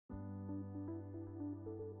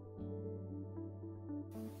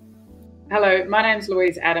Hello, my name's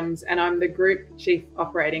Louise Adams and I'm the Group Chief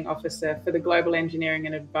Operating Officer for the global engineering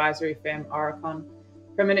and advisory firm Aurecon.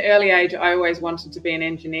 From an early age, I always wanted to be an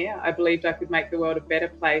engineer. I believed I could make the world a better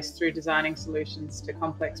place through designing solutions to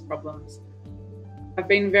complex problems. I've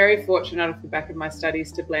been very fortunate off the back of my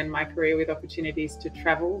studies to blend my career with opportunities to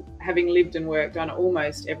travel, having lived and worked on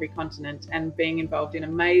almost every continent and being involved in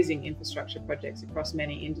amazing infrastructure projects across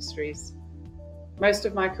many industries. Most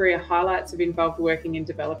of my career highlights have involved working in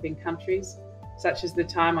developing countries, such as the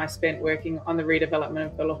time I spent working on the redevelopment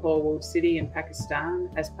of the Lahore walled city in Pakistan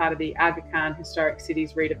as part of the Aurecon Historic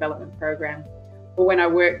Cities Redevelopment Program, or when I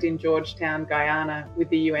worked in Georgetown, Guyana with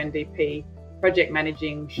the UNDP, project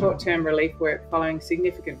managing short-term relief work following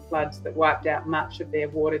significant floods that wiped out much of their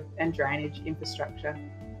water and drainage infrastructure.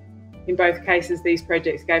 In both cases, these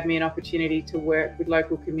projects gave me an opportunity to work with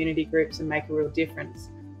local community groups and make a real difference,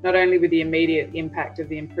 not only with the immediate impact of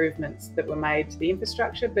the improvements that were made to the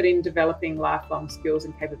infrastructure, but in developing lifelong skills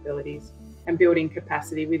and capabilities and building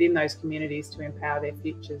capacity within those communities to empower their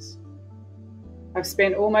futures. I've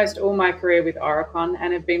spent almost all my career with Aurecon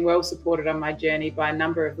and have been well supported on my journey by a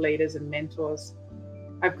number of leaders and mentors.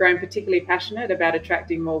 I've grown particularly passionate about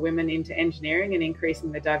attracting more women into engineering and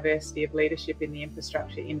increasing the diversity of leadership in the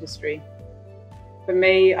infrastructure industry. For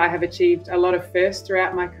me, I have achieved a lot of firsts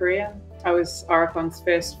throughout my career. I was Aurecon's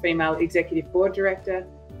first female executive board director,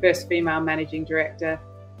 first female managing director,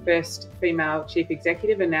 first female chief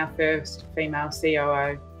executive, and now first female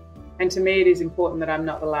COO. And to me, it is important that I'm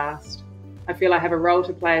not the last. I feel I have a role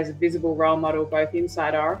to play as a visible role model both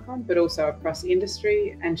inside Aurecon, but also across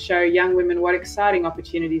industry, and show young women what exciting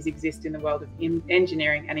opportunities exist in the world of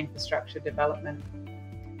engineering and infrastructure development.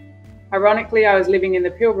 Ironically, I was living in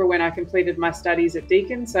the Pilbara when I completed my studies at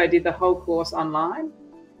Deakin, so I did the whole course online.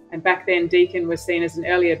 And back then, Deakin was seen as an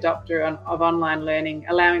early adopter of online learning,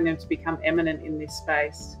 allowing them to become eminent in this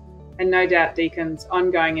space. And no doubt Deakin's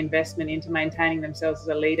ongoing investment into maintaining themselves as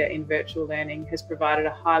a leader in virtual learning has provided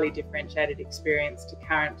a highly differentiated experience to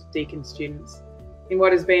current Deakin students in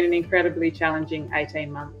what has been an incredibly challenging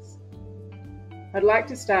 18 months. I'd like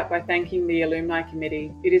to start by thanking the Alumni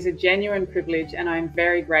Committee. It is a genuine privilege and I am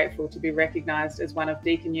very grateful to be recognised as one of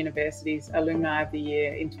Deakin University's Alumni of the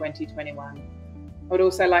Year in 2021. I would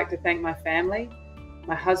also like to thank my family,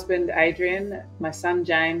 my husband Adrian, my son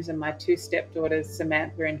James, and my two stepdaughters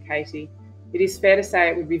Samantha and Katie. It is fair to say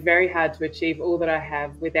it would be very hard to achieve all that I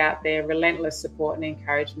have without their relentless support and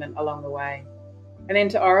encouragement along the way. And then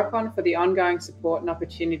to Aurecon for the ongoing support and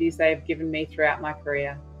opportunities they have given me throughout my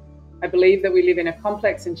career. I believe that we live in a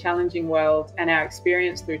complex and challenging world, and our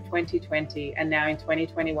experience through 2020 and now in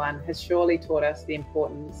 2021 has surely taught us the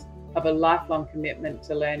importance of a lifelong commitment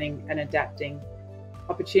to learning and adapting.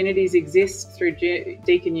 Opportunities exist through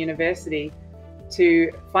Deakin University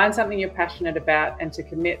to find something you're passionate about and to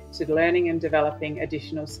commit to learning and developing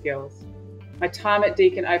additional skills. My time at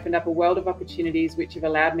Deakin opened up a world of opportunities which have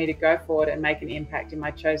allowed me to go forward and make an impact in my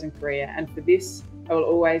chosen career, and for this, I will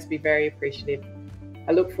always be very appreciative.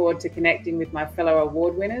 I look forward to connecting with my fellow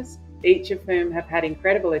award winners, each of whom have had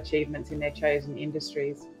incredible achievements in their chosen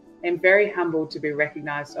industries. I am very humbled to be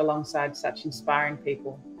recognised alongside such inspiring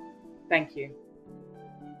people. Thank you.